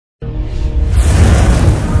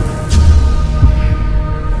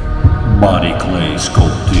clay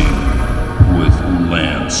sculpting with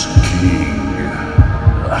Lance King.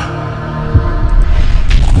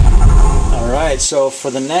 Alright, so for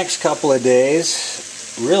the next couple of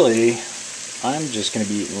days, really, I'm just going to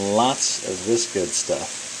be eating lots of this good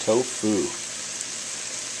stuff, tofu.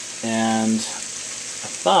 And I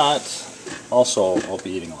thought, also I'll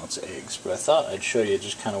be eating lots of eggs, but I thought I'd show you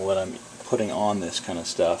just kind of what I'm putting on this kind of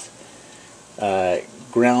stuff.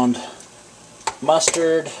 Ground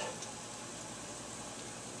mustard,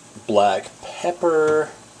 black pepper,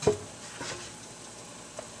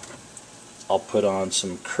 I'll put on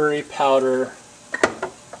some curry powder,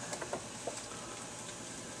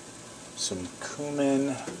 some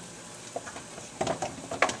cumin,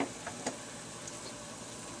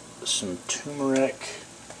 some turmeric.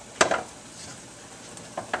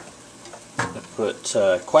 I put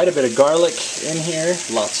quite a bit of garlic in here,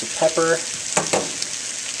 lots of pepper.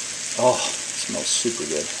 Oh, it smells super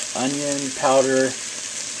good. Onion powder.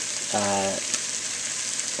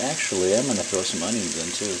 Actually, I'm going to throw some onions in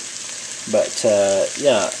too. But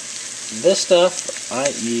yeah, this stuff I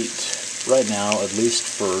eat right now at least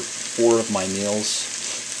for 4 of my meals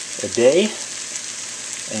a day.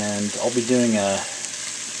 And I'll be doing a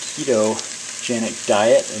ketogenic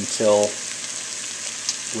diet until,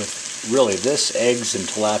 with really this, eggs and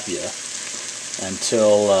tilapia,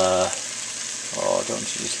 until, oh, don't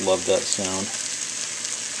you just love that sound?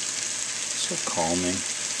 So calming.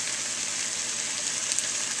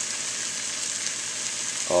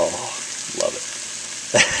 Oh, love it.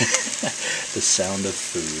 The sound of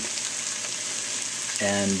food.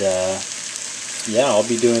 And yeah, I'll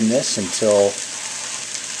be doing this until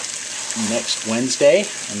next Wednesday,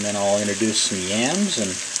 and then I'll introduce some yams,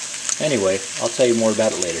 and anyway, I'll tell you more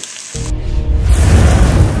about it later.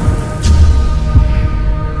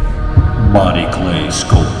 Body clay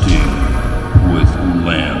sculpting with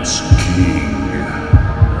Lance